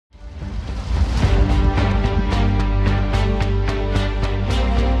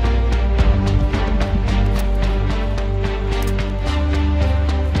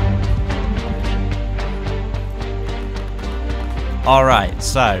Alright,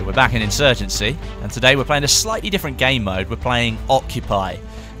 so we're back in Insurgency, and today we're playing a slightly different game mode. We're playing Occupy.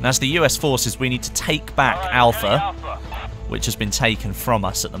 And as the US forces, we need to take back Alpha, which has been taken from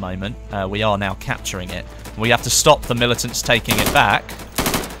us at the moment. We are now capturing it. We have to stop the militants taking it back.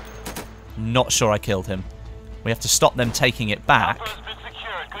 Not sure I killed him. We have to stop them taking it back.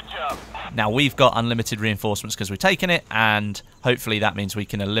 Now we've got unlimited reinforcements because we've taken it, and hopefully that means we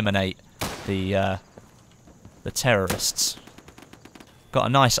can eliminate the terrorists. Got a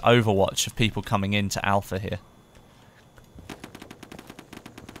nice overwatch of people coming into Alpha here.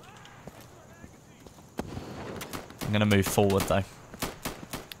 I'm going to move forward though.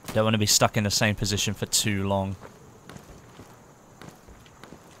 Don't want to be stuck in the same position for too long.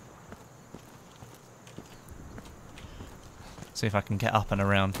 See if I can get up and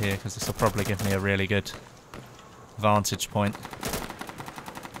around here, because this will probably give me a really good vantage point.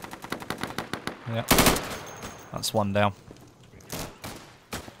 Yep. That's one down.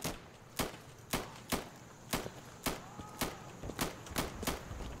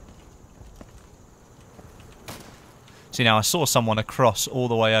 See, now I saw someone across all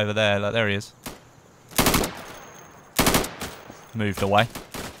the way over there. Like, there he is. Moved away.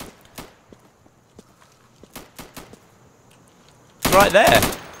 Right there.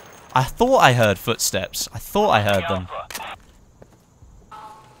 I thought I heard footsteps. I thought I heard them.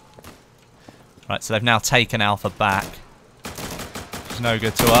 Right, so they've now taken Alpha back. It's no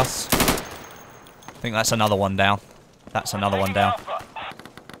good to us. I think that's another one down. That's another one down.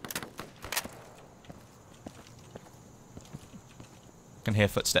 I can hear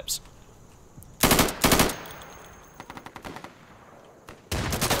footsteps. I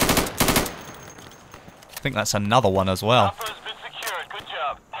think that's another one as well.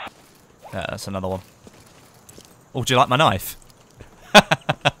 Yeah, that's another one. Oh, do you like my knife?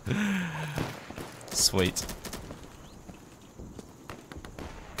 Sweet.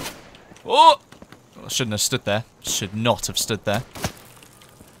 Oh! I shouldn't have stood there. Should not have stood there.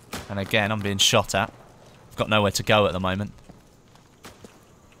 And again, I'm being shot at. I've got nowhere to go at the moment.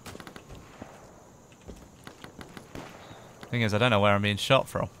 Thing is, I don't know where I'm being shot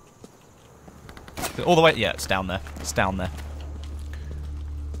from. All the way... Yeah, it's down there. It's down there.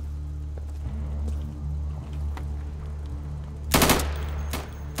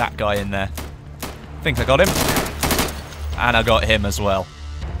 That guy in there. I think I got him. And I got him as well.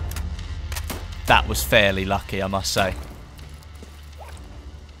 That was fairly lucky, I must say.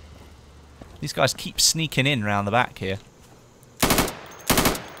 These guys keep sneaking in round the back here.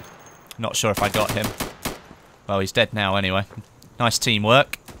 Not sure if I got him. Well, he's dead now anyway. Nice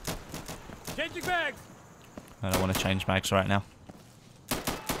teamwork. Changing mags. I don't want to change mags right now.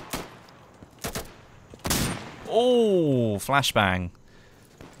 Oh, flashbang.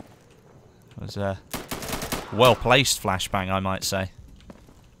 It was a well-placed flashbang, I might say.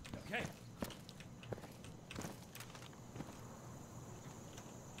 Okay.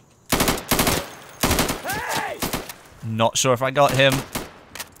 Hey! Not sure if I got him.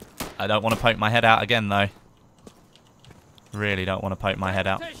 I don't want to poke my head out again, though. Really don't want to poke my head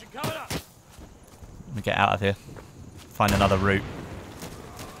out. Let me get out of here. Find another route.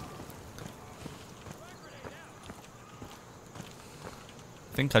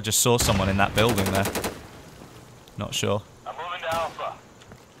 I think I just saw someone in that building there. Not sure. I'm moving to Alpha.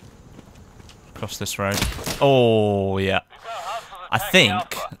 Across this road. Oh, yeah. I think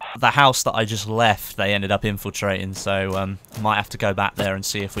the house that I just left, they ended up infiltrating, so might have to go back there and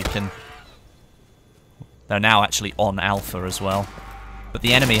see if we can... They're now actually on Alpha as well. But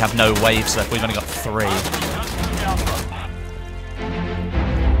the enemy have no waves left. We've only got 3.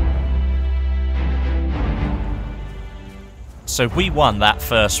 So we won that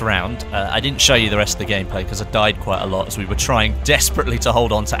first round. I didn't show you the rest of the gameplay because I died quite a lot as we were trying desperately to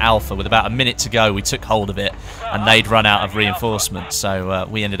hold on to Alpha. With about a minute to go, we took hold of it and they'd run out of reinforcements, so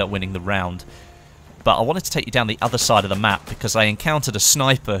we ended up winning the round. But I wanted to take you down the other side of the map because I encountered a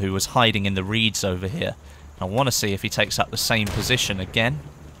sniper who was hiding in the reeds over here. I want to see if he takes up the same position again,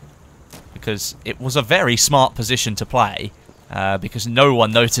 because it was a very smart position to play, because no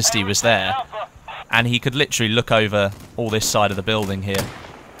one noticed he was there, and he could literally look over all this side of the building here.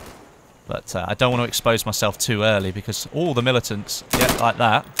 But I don't want to expose myself too early, because all the militants, yeah, like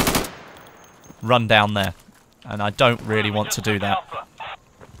that, run down there, and I don't really want to do that.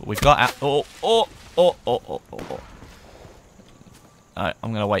 But we've got... Alright,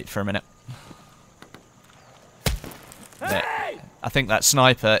 I'm going to wait for a minute. There. I think that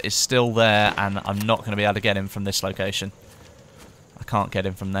sniper is still there, and I'm not going to be able to get him from this location. I can't get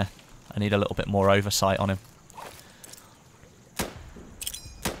him from there. I need a little bit more oversight on him.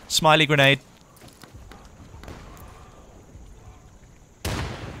 Smiley grenade.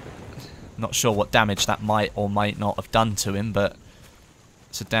 Not sure what damage that might or might not have done to him, but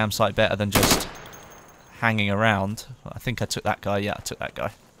it's a damn sight better than just hanging around. I think I took that guy. Yeah, I took that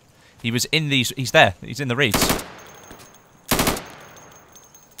guy. He was in these... He's there. He's in the reeds.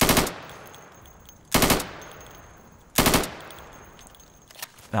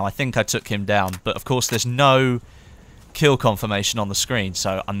 Now, I think I took him down, but of course there's no kill confirmation on the screen,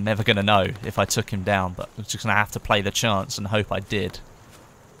 so I'm never going to know if I took him down, but I'm just going to have to play the chance and hope I did.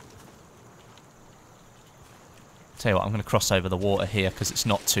 Tell you what, I'm going to cross over the water here because it's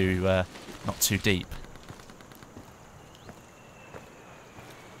not too deep.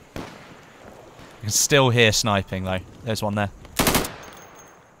 You can still hear sniping though. There's one there.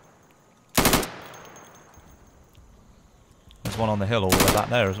 There's one on the hill all the way back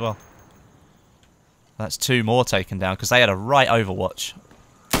there as well. That's two more taken down because they had a right overwatch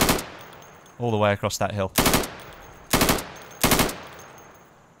all the way across that hill.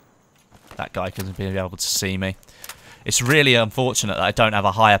 That guy couldn't be able to see me. It's really unfortunate that I don't have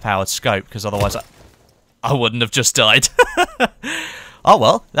a higher powered scope because otherwise I wouldn't have just died. Oh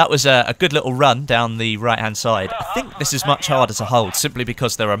well, that was a good little run down the right hand side. I think this is much harder to hold simply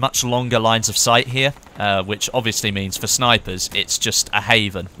because there are much longer lines of sight here, which obviously means for snipers it's just a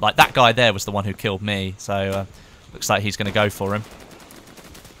haven. Like that guy there was the one who killed me, so looks like he's going to go for him.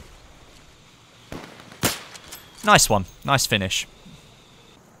 Nice one, nice finish.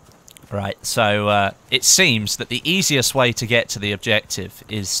 Right, so it seems that the easiest way to get to the objective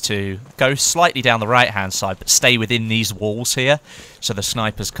is to go slightly down the right-hand side, but stay within these walls here, so the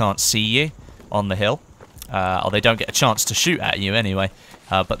snipers can't see you on the hill, or they don't get a chance to shoot at you anyway.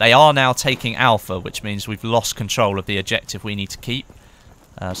 But they are now taking Alpha, which means we've lost control of the objective we need to keep.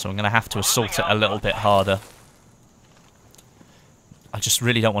 So I'm going to have to assault it a little bit harder. I just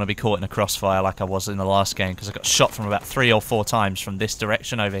really don't want to be caught in a crossfire like I was in the last game, because I got shot from about 3 or 4 times from this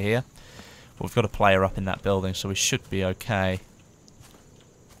direction over here. But we've got a player up in that building, so we should be okay.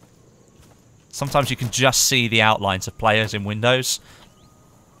 Sometimes you can just see the outlines of players in windows,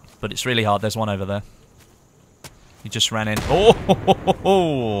 but it's really hard. There's one over there. He just ran in.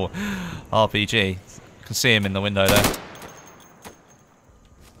 Oh, RPG. You can see him in the window there.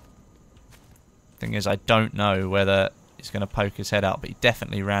 Thing is, I don't know whether he's going to poke his head out, but he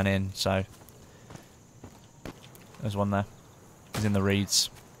definitely ran in, so... There's one there. He's in the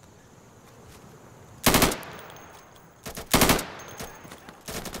reeds.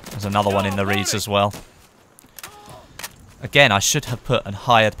 There's another one in the reeds as well. Again, I should have put a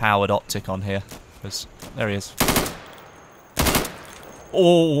higher powered optic on here. Because there he is.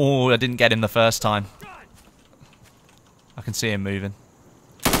 Oh, I didn't get him the first time. I can see him moving.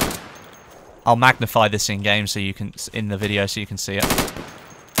 I'll magnify this in game so you can, in the video, so you can see it.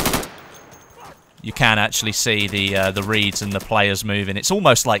 You can actually see the reeds and the players moving. It's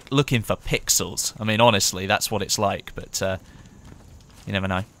almost like looking for pixels. I mean, honestly, that's what it's like. But you never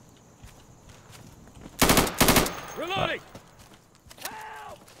know. Reloading!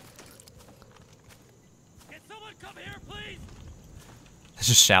 Help! Can someone come here, please? They're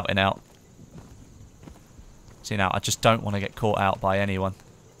just shouting out. See now, I just don't want to get caught out by anyone.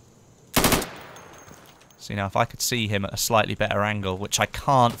 See now, if I could see him at a slightly better angle, which I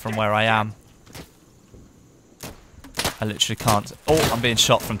can't from where I am. I literally can't. Oh, I'm being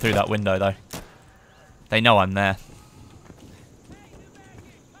shot from through that window though. They know I'm there.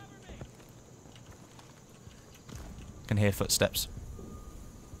 I can hear footsteps.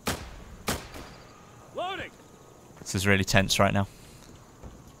 Loading. This is really tense right now.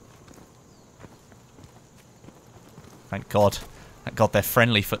 Thank God. Thank God they're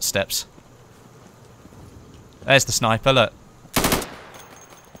friendly footsteps. There's the sniper, look.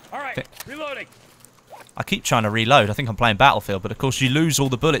 Alright, reloading. I keep trying to reload. I think I'm playing Battlefield, but of course you lose all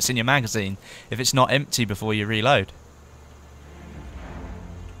the bullets in your magazine if it's not empty before you reload.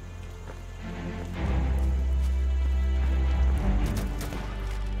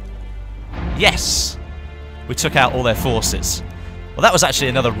 Yes! We took out all their forces. Well, that was actually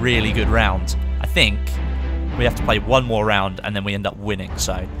another really good round. I think we have to play one more round and then we end up winning,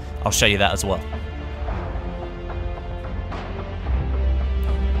 so I'll show you that as well.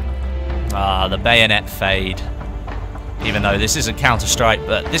 Ah, the bayonet fade. Even though this isn't Counter-Strike,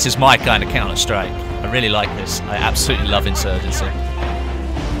 but this is my kind of Counter-Strike. I really like this. I absolutely love Insurgency.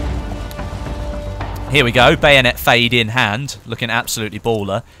 Here we go, bayonet fade in hand, looking absolutely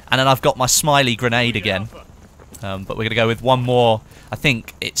baller. And then I've got my smiley grenade again. But we're going to go with one more. I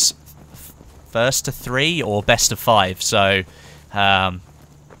think it's first to 3 or best of 5. So,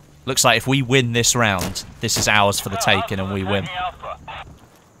 looks like if we win this round, this is ours for the taking and we win.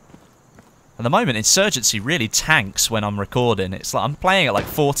 At the moment, Insurgency really tanks when I'm recording. It's like I'm playing at like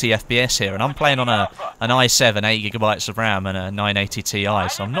 40 FPS here, and I'm playing on an i7, 8GB of RAM, and a 980 Ti,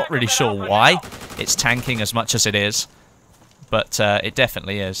 so I'm not really sure why it's tanking as much as it is, but it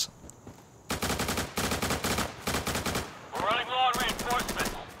definitely is. We're running low on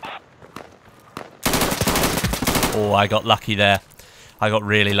reinforcements. Oh, I got lucky there. I got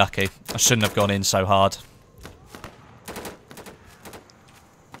really lucky. I shouldn't have gone in so hard.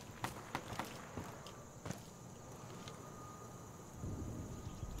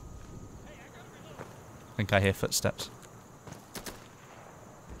 I think I hear footsteps.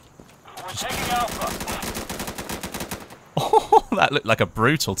 We're taking Alpha. Oh, that looked like a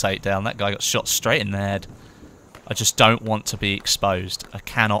brutal takedown. That guy got shot straight in the head. I just don't want to be exposed. I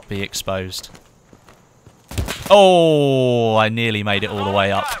cannot be exposed. Oh, I nearly made it all the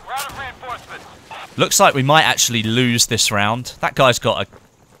way up. Round of reinforcements. Looks like we might actually lose this round. That guy's got a...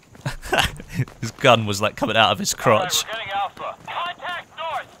 his gun was like coming out of his crotch. We're getting Alpha. Contact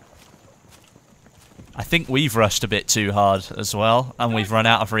north. I think we've rushed a bit too hard as well, and we've run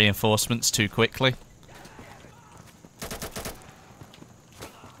out of reinforcements too quickly.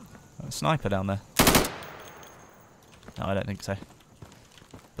 A sniper down there. No, I don't think so.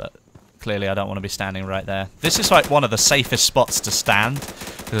 But clearly I don't want to be standing right there. This is like one of the safest spots to stand,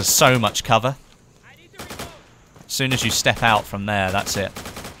 because there's so much cover. As soon as you step out from there, that's it.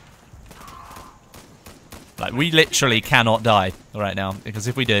 Like, we literally cannot die right now, because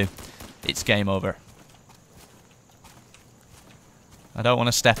if we do, it's game over. I don't want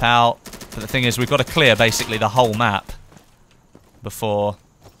to step out, but the thing is, we've got to clear basically the whole map before...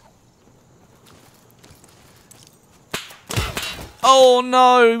 Oh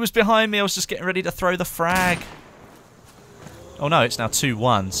no, he was behind me, I was just getting ready to throw the frag. Oh no, it's now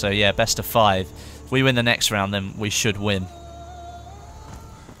 2-1, so yeah, best of 5. If we win the next round, then we should win.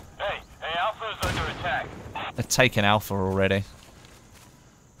 Hey, Alpha is under attack. They've taken Alpha already.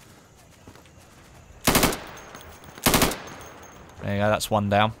 There you go, that's one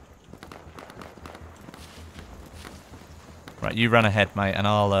down. Right, you run ahead, mate, and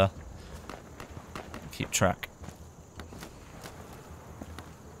I'll keep track.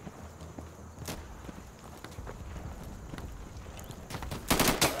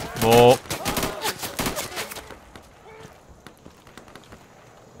 Whoa.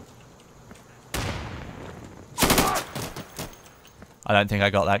 I don't think I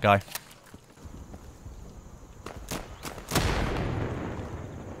got that guy.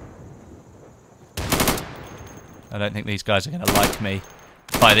 I don't think these guys are going to like me.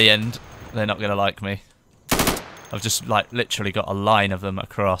 By the end, they're not going to like me. I've just, like, literally got a line of them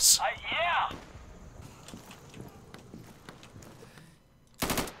across. Yeah.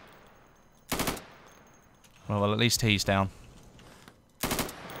 Well, at least he's down.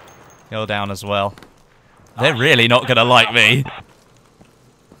 You're down as well. They're really not going to like me.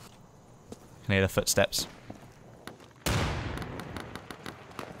 Can hear the footsteps.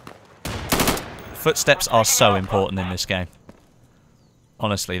 Footsteps are so important in this game.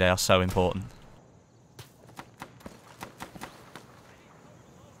 Honestly, they are so important.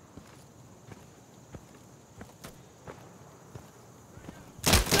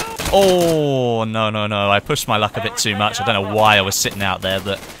 Oh, no, no, no. I pushed my luck a bit too much. I don't know why I was sitting out there,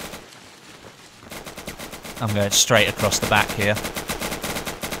 but... I'm going straight across the back here.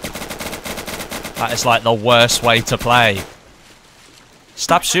 That is like the worst way to play.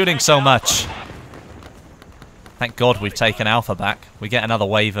 Stop shooting so much. Thank God we've taken Alpha back. We get another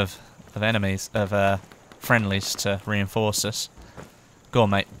wave of enemies, of friendlies to reinforce us. Go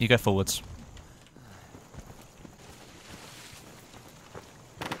on, mate. You go forwards.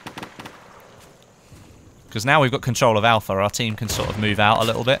 Because now we've got control of Alpha, our team can sort of move out a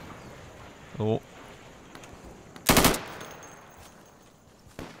little bit. Oh.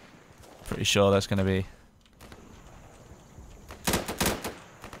 Pretty sure there's going to be...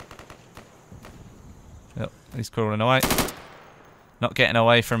 Yep, he's crawling away. Not getting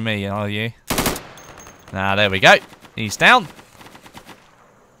away from me, are you? Nah, there we go. He's down.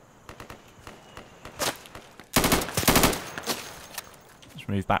 Let's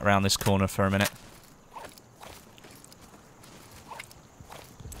move back round this corner for a minute.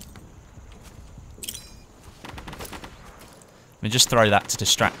 Let me just throw that to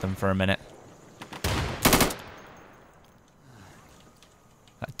distract them for a minute.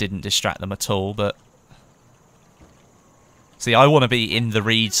 That didn't distract them at all, but... See, I want to be in the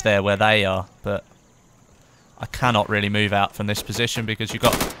reeds there where they are, but... I cannot really move out from this position because you've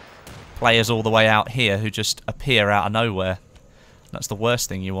got players all the way out here who just appear out of nowhere. That's the worst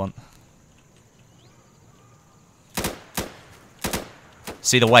thing you want.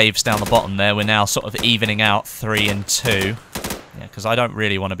 See the waves down the bottom there? We're now sort of evening out 3 and 2. Yeah, because I don't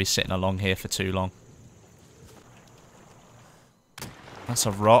really want to be sitting along here for too long. That's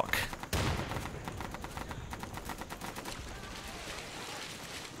a rock.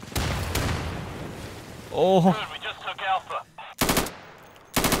 Oh. Good, we just took Alpha.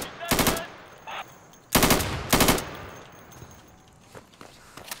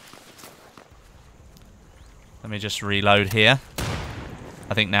 Let me just reload here.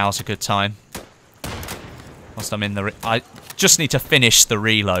 I think now's a good time. Whilst I'm in the... I just need to finish the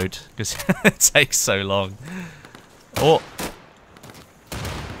reload, because it takes so long. Oh!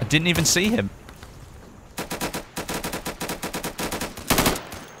 I didn't even see him.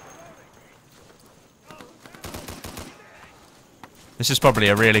 This is probably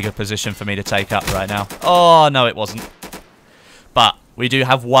a really good position for me to take up right now. Oh, no it wasn't. But we do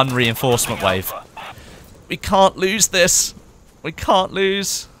have one reinforcement wave. We can't lose this. We can't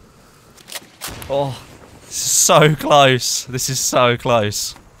lose. Oh, this is so close. This is so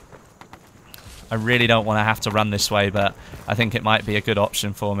close. I really don't want to have to run this way, but I think it might be a good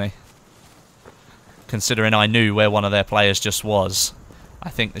option for me. Considering I knew where one of their players just was,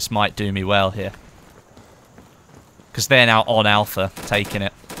 I think this might do me well here. Because they're now on Alpha, taking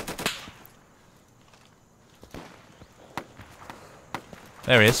it.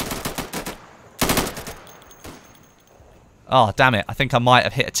 There he is. Oh, damn it. I think I might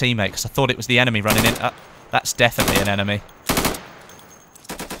have hit a teammate because I thought it was the enemy running in. That's definitely an enemy.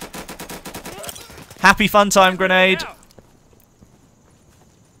 Happy fun time grenade.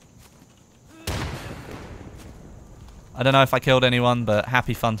 I don't know if I killed anyone, but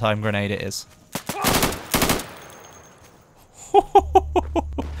happy fun time grenade it is.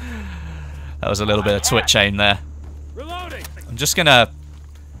 That was a little bit of twitch aim there. I'm just gonna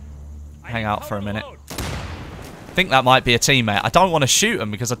hang out for a minute. I think that might be a teammate. I don't want to shoot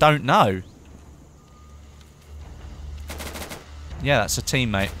him because I don't know. Yeah, that's a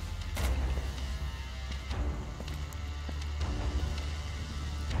teammate.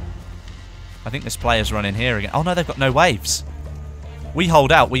 I think this player's running here again. Oh no, they've got no waves. We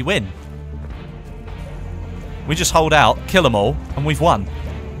hold out, we win. We just hold out, kill them all, and we've won.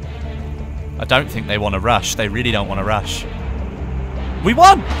 I don't think they want to rush. They really don't want to rush. We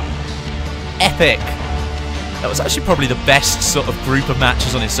won! Epic! That was actually probably the best sort of group of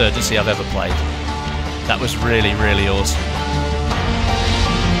matches on Insurgency I've ever played. That was really, really awesome.